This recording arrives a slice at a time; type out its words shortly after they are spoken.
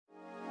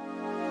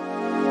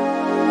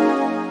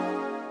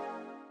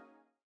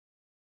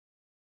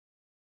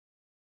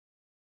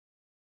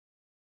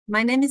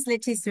My name is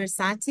Leticia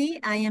Orsatti.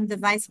 I am the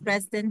Vice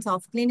President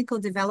of Clinical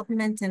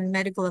Development and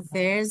Medical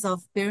Affairs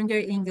of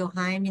Boehringer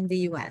Ingelheim in the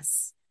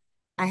US.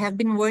 I have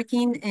been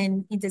working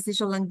in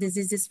interstitial lung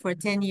diseases for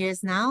 10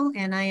 years now,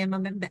 and I am a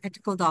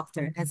medical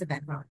doctor as a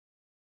background.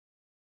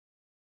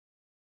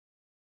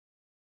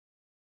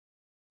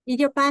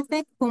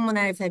 Idiopathic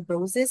pulmonary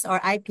fibrosis, or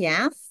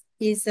IPF,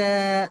 is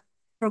a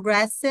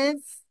progressive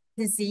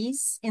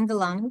disease in the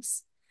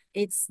lungs.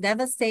 It's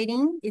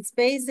devastating. It's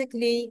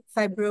basically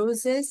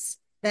fibrosis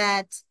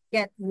that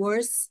get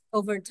worse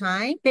over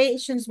time.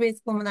 Patients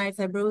with pulmonary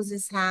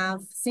fibrosis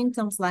have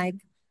symptoms like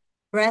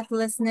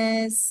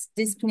breathlessness,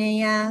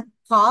 dyspnea,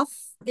 cough.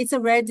 It's a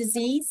rare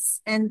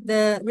disease and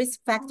the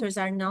risk factors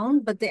are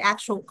known, but the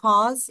actual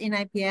cause in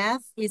IPF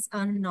is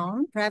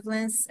unknown.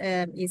 Prevalence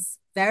is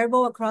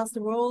variable across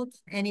the world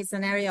and it's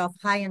an area of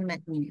high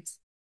unmet need.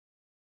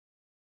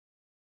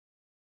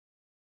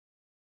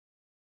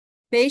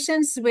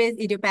 Patients with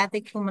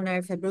idiopathic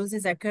pulmonary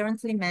fibrosis are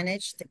currently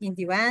managed in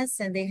the US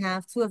and they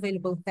have 2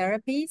 available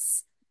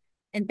therapies.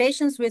 And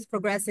patients with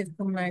progressive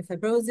pulmonary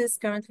fibrosis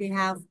currently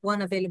have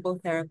 1 available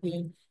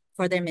therapy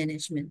for their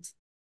management.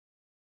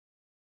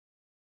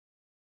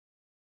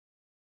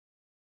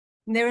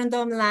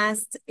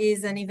 Nerandomilast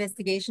is an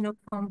investigational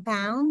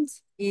compound,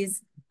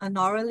 is an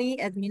orally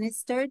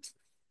administered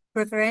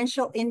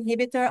preferential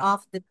inhibitor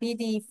of the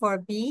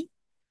PDE4B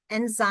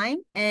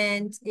enzyme,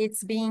 and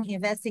it's being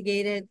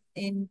investigated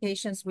in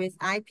patients with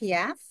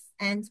IPF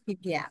and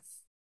PPF.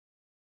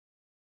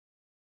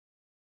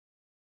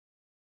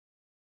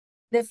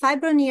 The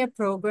FIBRONEER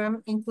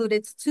program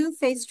included 2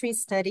 phase 3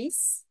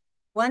 studies,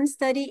 1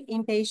 study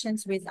in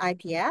patients with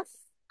IPF,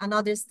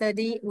 another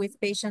study with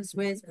patients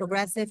with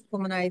progressive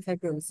pulmonary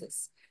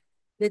fibrosis.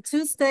 The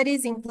 2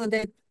 studies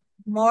included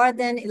more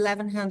than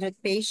 1,100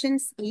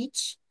 patients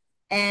each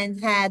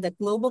and had a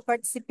global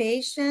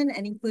participation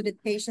and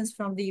included patients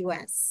from the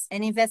US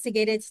and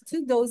investigated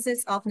 2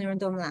 doses of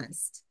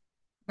nerandomilast,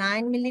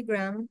 9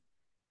 milligram,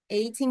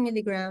 18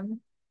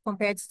 milligram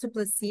compared to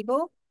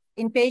placebo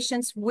in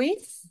patients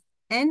with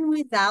and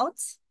without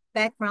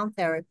background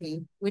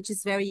therapy, which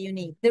is very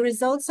unique. The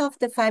results of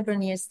the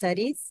FIBRONEER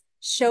studies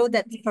show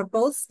that for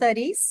both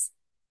studies,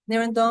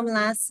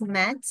 nerandomilast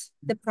met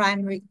the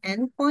primary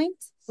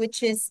endpoint,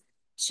 which is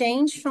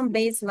change from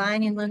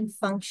baseline in lung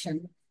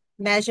function,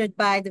 measured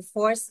by the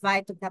forced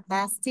vital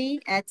capacity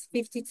at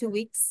 52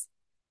 weeks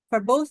for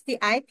both the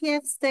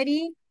IPF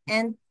study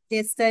and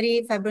the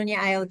study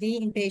FIBRONEER-ILD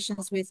in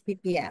patients with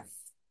PPF.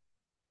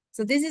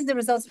 So this is the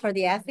results for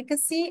the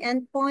efficacy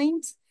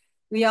endpoint.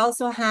 We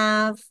also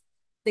have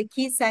the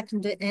key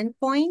secondary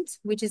endpoint,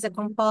 which is a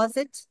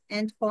composite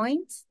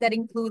endpoint that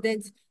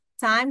included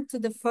time to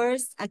the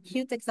first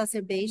acute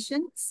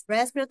exacerbations,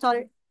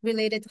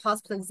 respiratory-related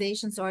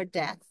hospitalizations, or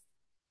death.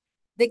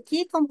 The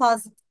key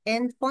composite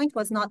endpoint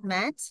was not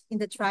met in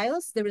the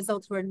trials. The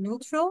results were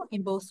neutral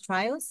in both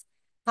trials.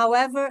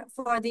 However,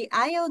 for the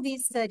ILD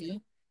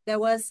study, there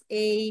was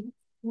a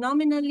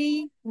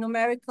nominally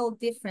numerical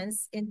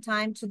difference in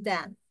time to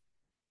death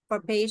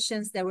for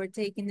patients that were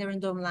taking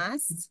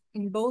nerandomilast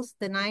in both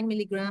the 9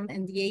 milligram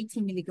and the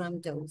 18 milligram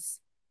dose.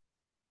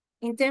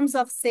 In terms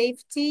of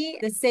safety,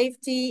 the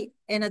safety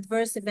and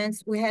adverse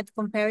events, we had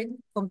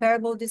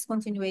comparable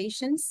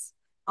discontinuations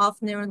of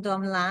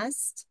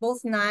nerandomilast,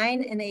 both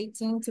 9 and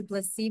 18 to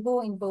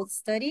placebo in both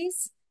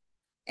studies,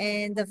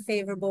 and a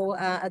favorable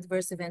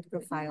adverse event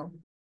profile.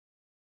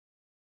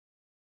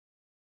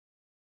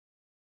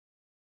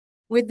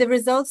 With the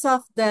results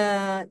of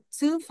the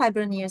 2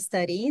 FIBRONEER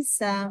studies,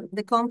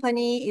 the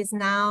company is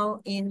now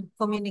in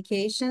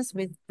communications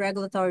with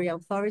regulatory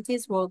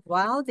authorities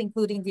worldwide,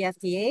 including the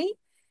FDA.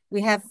 We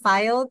have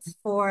filed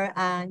for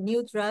a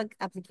new drug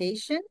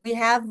application. We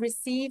have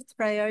received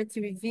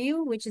priority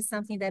review, which is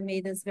something that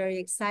made us very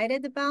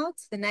excited about.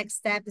 The next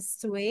step is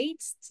to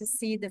wait to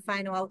see the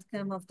final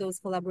outcome of those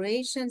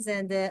collaborations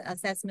and the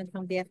assessment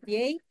from the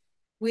FDA.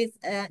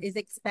 Is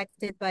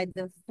expected by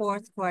the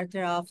 4th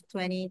quarter of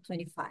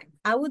 2025.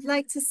 I would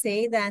like to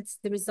say that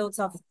the results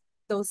of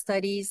those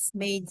studies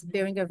made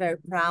Boehringer very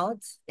proud,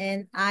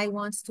 and I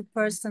want to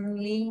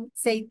personally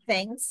say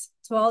thanks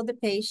to all the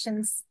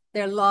patients,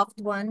 their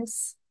loved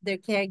ones, their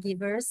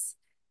caregivers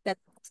that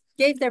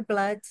gave their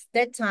blood,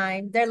 their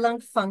time, their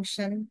lung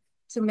function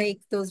to make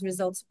those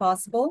results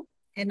possible,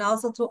 and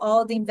also to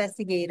all the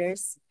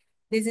investigators.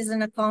 This is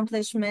an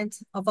accomplishment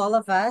of all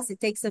of us.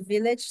 It takes a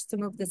village to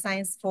move the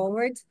science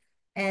forward.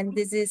 And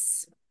this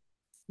is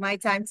my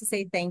time to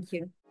say thank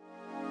you.